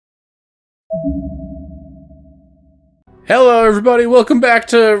Hello everybody, welcome back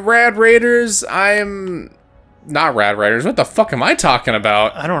to Rad Raiders. I'm not Rad Raiders. What the fuck am I talking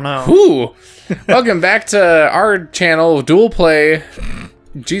about? I don't know. Who? Welcome back to our channel, Dual Play.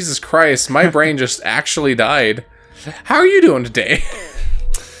 Jesus Christ, my brain just actually died. How are you doing today?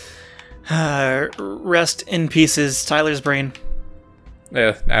 Rest in pieces, Tyler's brain.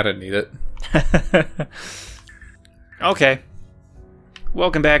 Yeah, I didn't need it. Okay.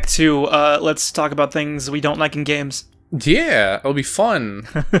 Welcome back to let's talk about things we don't like in games. Yeah, it'll be fun.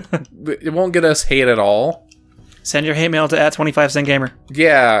 It won't get us hate at all. Send your hate mail to @25centgamer.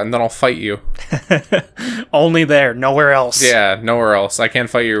 Yeah, and then I'll fight you. Only there, nowhere else. Yeah, nowhere else. I can't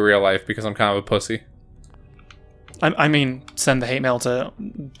fight you in real life because I'm kind of a pussy. I mean, send the hate mail to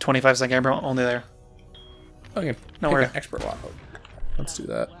 25centgamer, only there. Okay, Nowhere. Expert lock. Let's do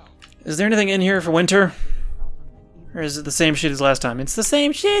that. Is there anything in here for winter? Or is it the same shit as last time? It's the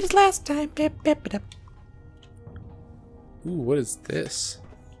same shit as last time. Pip, pip, pip. Ooh, what is this?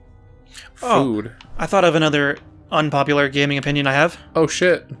 Oh, Food. I thought of another unpopular gaming opinion I have. Oh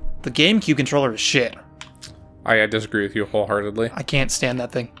shit. The GameCube controller is shit. I disagree with you wholeheartedly. I can't stand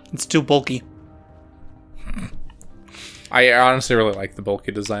that thing. It's too bulky. I honestly really like the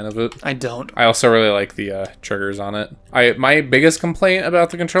bulky design of it. I don't. I also really like the triggers on it. My biggest complaint about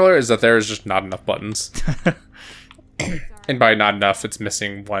the controller is that there is just not enough buttons. And by not enough, it's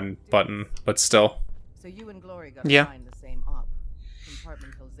missing one button, but still. So you and Glory got Yeah. the same op.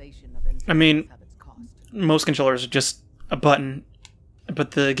 Compartmentalization of I mean, information have its cost. most controllers are just a button,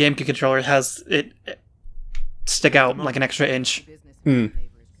 but the GameCube controller has it stick out like an extra inch. I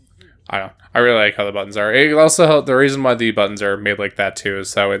don't know. I really like how the buttons are. It also helps. The reason why the buttons are made like that too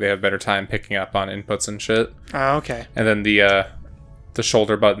is that way they have better time picking up on inputs and shit. Oh, okay. And then the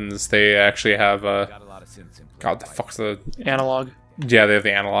shoulder buttons, they actually have God, the fuck's the Analog. Yeah, they have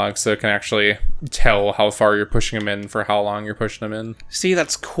the analog, so it can actually tell how far you're pushing them in for how long you're pushing them in. See,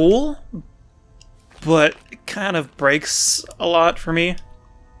 that's cool, but it kind of breaks a lot for me.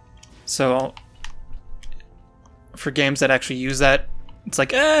 So, for games that actually use that, it's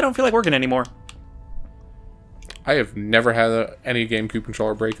like, I don't feel like working anymore. I have never had any GameCube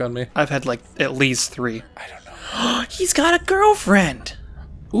controller break on me. I've had like at least 3. I don't know. He's got a girlfriend!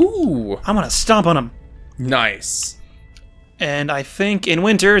 Ooh, I'm gonna stomp on him. nice. And I think in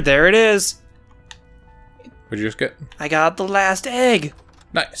winter, there it is. What'd you just get? I got the last egg.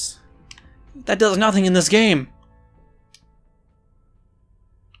 Nice. That does nothing in this game.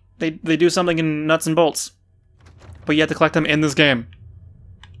 They do something in Nuts and Bolts, but you have to collect them in this game.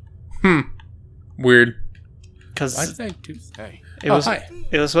 Weird. Because Why did I do that? it Oh, was hi.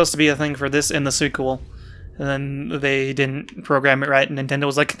 it was supposed to be a thing for this in the sequel, and then they didn't program it right, and Nintendo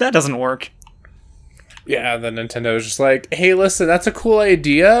was like, that doesn't work. Yeah, then Nintendo was just like, hey, listen, that's a cool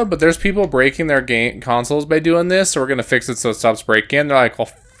idea, but there's people breaking their game consoles by doing this, so we're gonna fix it so it stops breaking. They're like, well,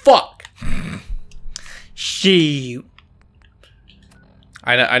 fuck. She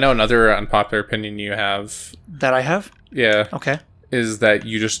I know another unpopular opinion you have. that I have. Yeah. Okay. Is that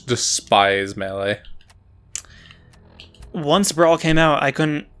you just despise Melee. Once Brawl came out, I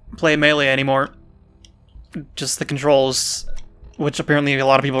couldn't play Melee anymore. Just the controls, which apparently a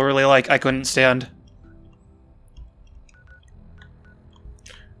lot of people really like, I couldn't stand.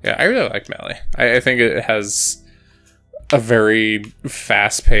 Yeah, I really like Melee. I think it has a very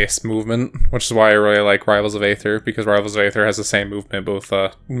fast-paced movement, which is why I really like Rivals of Aether, because Rivals of Aether has the same movement, but with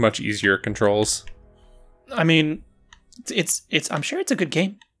much easier controls. I mean, it's I'm sure it's a good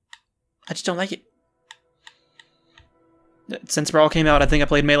game. I just don't like it. Since Brawl came out, I think I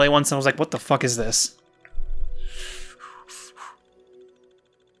played Melee once and I was like, what the fuck is this?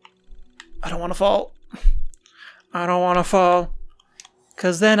 I don't want to fall. I don't want to fall.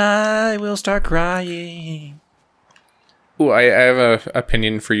 'Cause then I will start crying. Ooh, I have an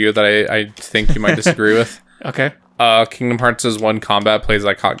opinion for you that I think you might disagree with. Okay. Kingdom Hearts' 1 combat plays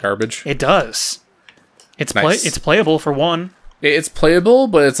like hot garbage. It does. It's Nice. it's playable for one. It's playable,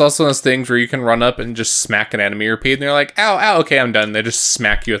 but it's also those things where you can run up and just smack an enemy repeat, and they're like, ow, ow, okay, I'm done. They just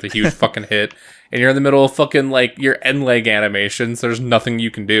smack you with a huge fucking hit, and you're in the middle of fucking, like, your end leg animation, so there's nothing you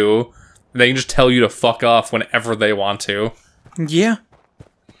can do. They can just tell you to fuck off whenever they want to. Yeah.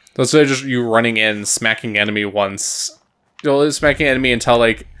 So instead of just you running in, smacking enemy once, you'll smacking enemy until,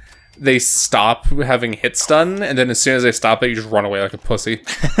 like, they stop having hit stun, and then as soon as they stop it, you just run away like a pussy.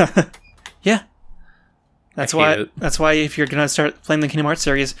 Yeah. That's hate why. it. That's why if you're gonna start playing the Kingdom Hearts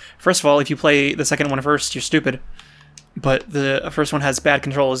series, first of all, if you play the second one first, you're stupid. But the first one has bad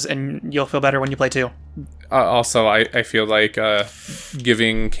controls, and you'll feel better when you play 2. Also, I feel like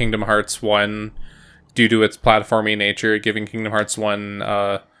giving Kingdom Hearts 1, due to its platforming nature, giving Kingdom Hearts 1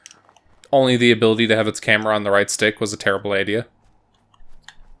 only the ability to have its camera on the right stick was a terrible idea.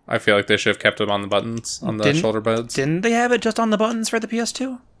 I feel like they should have kept it on the buttons, on the shoulder buttons. Didn't they have it just on the buttons for the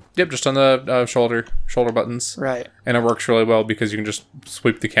PS2? Yep, just on the shoulder buttons. Right. And it works really well because you can just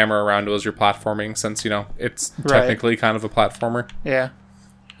sweep the camera around as you're platforming, since, you know, it's technically kind of a platformer. Yeah.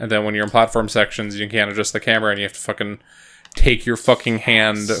 And then when you're in platform sections, you can't adjust the camera and you have to fucking take your fucking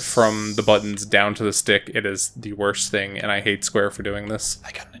hand from the buttons down to the stick. It is the worst thing, and I hate Square for doing this.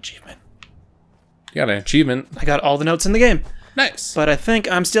 I got an achievement. You got an achievement. I got all the notes in the game. Nice. But I think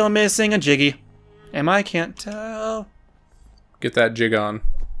I'm still missing a Jiggy. Can't tell. Get that jig on.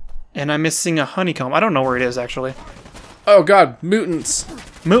 And I'm missing a honeycomb. I don't know where it is, actually. Oh god, mutants.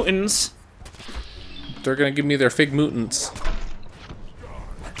 Mutants. They're gonna give me their fig mutants.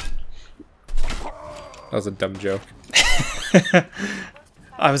 That was a dumb joke.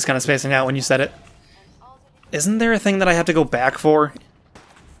 I was kind of spacing out when you said it. Isn't there a thing that I have to go back for?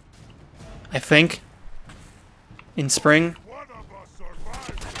 I think. In spring?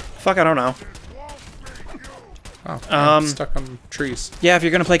 Fuck, I don't know. Oh, I'm stuck on trees. Yeah, if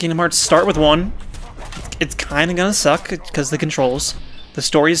you're gonna play Kingdom Hearts, start with 1. It's kind of gonna suck because the controls. The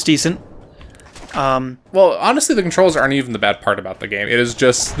story is decent. Well, honestly, the controls aren't even the bad part about the game. It is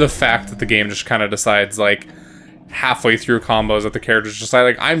just the fact that the game just kind of decides, like, halfway through combos that the characters just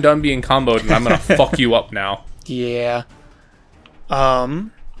like, I'm done being comboed and I'm gonna fuck you up now. Yeah.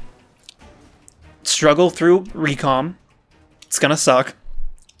 Struggle through Recom. It's gonna suck.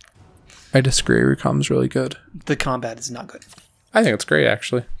 I disagree. Recom's really good. The combat is not good. I think it's great,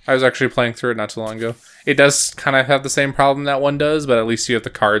 actually. I was actually playing through it not too long ago. It does kind of have the same problem that one does, but at least you have the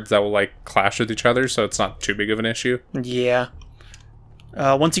cards that will, like, clash with each other, so it's not too big of an issue. Yeah.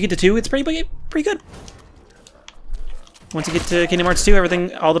 Once you get to 2, it's pretty good. Once you get to Kingdom Hearts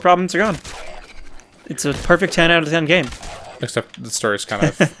 2, all the problems are gone. It's a perfect 10 out of 10 game. Except the story's kind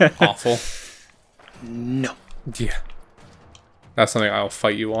of awful. No. Yeah. That's something I'll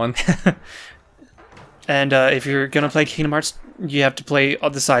fight you on. And if you're gonna play Kingdom Hearts, you have to play all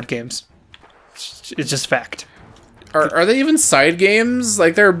the side games. It's just fact. Are they even side games?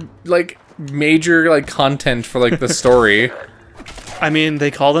 Like, they're, like, major, like, content for, like, the story. I mean,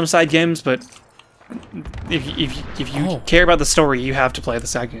 they call them side games, but if you care about the story, you have to play the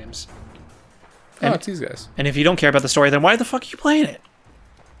side games. And, it's these guys. And if you don't care about the story, then why the fuck are you playing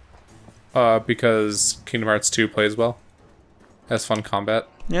it? Because Kingdom Hearts 2 plays well. Has fun combat.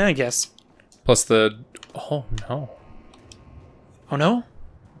 Yeah, I guess. Plus the... Oh, no. Oh, no?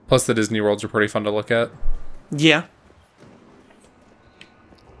 Plus the Disney worlds are pretty fun to look at. Yeah.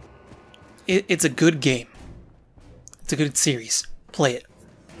 It's a good game. It's a good series. Play it.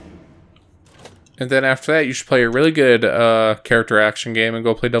 And then after that, you should play a really good character action game and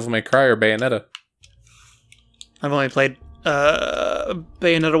go play Devil May Cry or Bayonetta. I've only played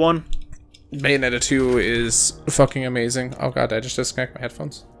Bayonetta 1. Bayonetta 2 is fucking amazing. Oh god, I just disconnected my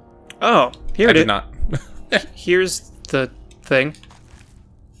headphones. Oh, here I it is. did not. Here's the thing.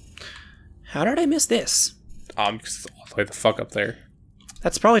 How did I miss this? Because it's all the way the fuck up there.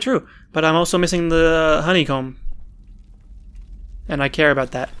 That's probably true, but I'm also missing the honeycomb. And I care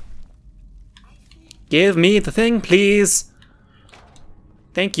about that. Give me the thing, please.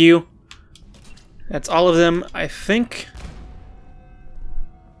 Thank you. That's all of them, I think.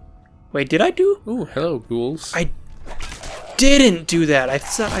 Wait, did I do? Ooh, hello, ghouls. I didn't do that. I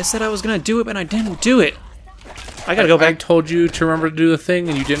said I was gonna do it, but I didn't do it. I gotta go back. I told you to remember to do the thing,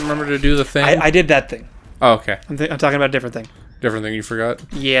 and you didn't remember to do the thing. I did that thing. Oh, okay. I'm talking about a different thing. Different thing you forgot?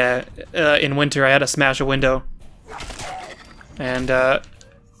 Yeah, in winter I had to smash a window. And I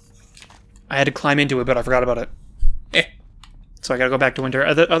had to climb into it, but I forgot about it. So I gotta go back to winter.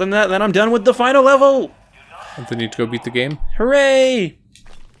 Other than that, then I'm done with the final level! And then you need to go beat the game? Hooray!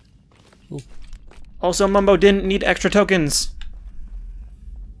 Ooh. Also, Mumbo didn't need extra tokens.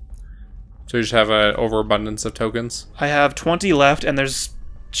 So you just have an overabundance of tokens? I have 20 left, and there's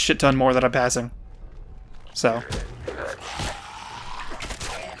a shit ton more that I'm passing. So.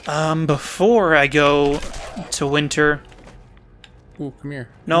 Before I go to winter... Ooh, come here.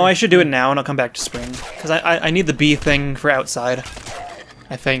 No, I should do it now, and I'll come back to spring. Because I need the bee thing for outside.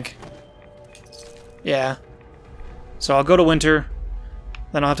 I think. Yeah. So I'll go to winter,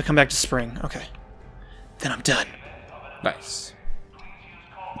 then I'll have to come back to spring. Okay. Then I'm done. Nice.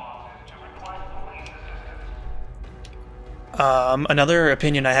 Another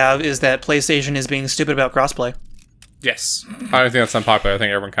opinion I have is that PlayStation is being stupid about crossplay. Yes. I don't think that's unpopular. I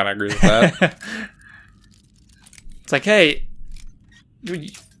think everyone kind of agrees with that. It's like, hey...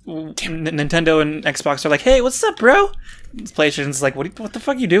 Nintendo and Xbox are like, hey, what's up, bro? PlayStation's like, what the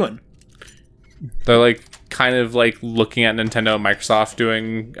fuck are you doing? They're like, kind of like looking at Nintendo and Microsoft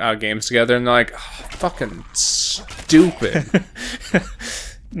doing games together, and they're like, oh, fucking stupid.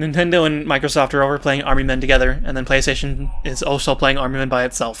 Nintendo and Microsoft are over playing Army Men together, and then PlayStation is also playing Army Men by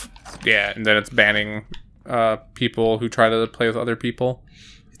itself. Yeah, and then it's banning people who try to play with other people.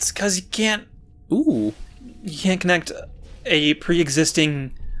 It's because you can't connect a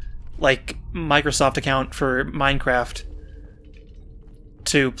pre-existing like Microsoft account for Minecraft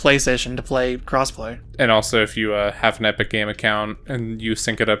to PlayStation to play crossplay. And also, if you have an Epic Game account and you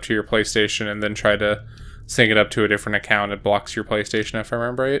sync it up to your PlayStation and then try to sync it up to a different account, it blocks your PlayStation, if I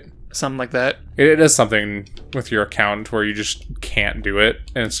remember right. Something like that. It is something with your account where you just can't do it,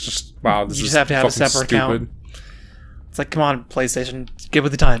 and it's just, wow, this is you just have to have a separate account. It's like, come on, PlayStation, get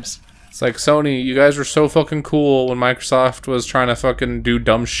with the times. It's like, Sony, you guys were so fucking cool when Microsoft was trying to fucking do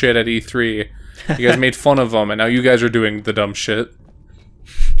dumb shit at E3. You guys made fun of them, and now you guys are doing the dumb shit.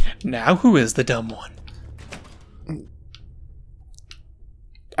 Now who is the dumb one?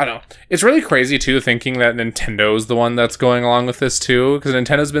 I don't know. It's really crazy, too, thinking that Nintendo's the one that's going along with this, too, because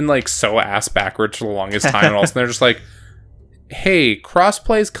Nintendo's been, like, so ass backwards for the longest time, and all of a sudden they're just like, hey,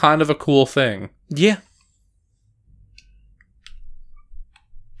 crossplay's kind of a cool thing. Yeah.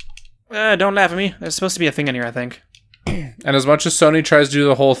 Don't laugh at me. There's supposed to be a thing in here, I think. And as much as Sony tries to do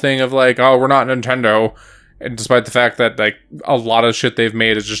the whole thing of, like, oh, we're not Nintendo, and despite the fact that, like, a lot of shit they've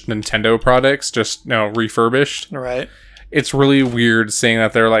made is just Nintendo products, just, refurbished. Right. It's really weird seeing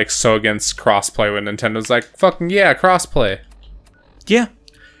that they're, like, so against crossplay when Nintendo's like, fucking yeah, crossplay. Yeah.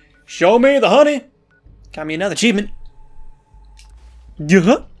 Show me the honey. Got me another achievement.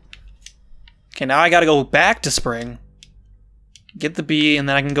 Yeah. Okay, now I gotta go back to spring. Get the bee, and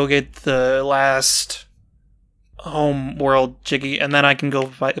then I can go get the last home world jiggy, and then I can go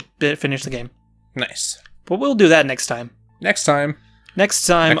finish the game. Nice. But we'll do that next time. Next time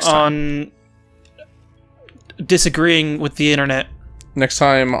on disagreeing with the internet. Next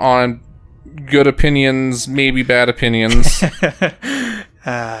time on good opinions, maybe bad opinions.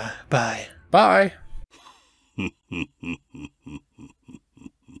 Bye. Bye.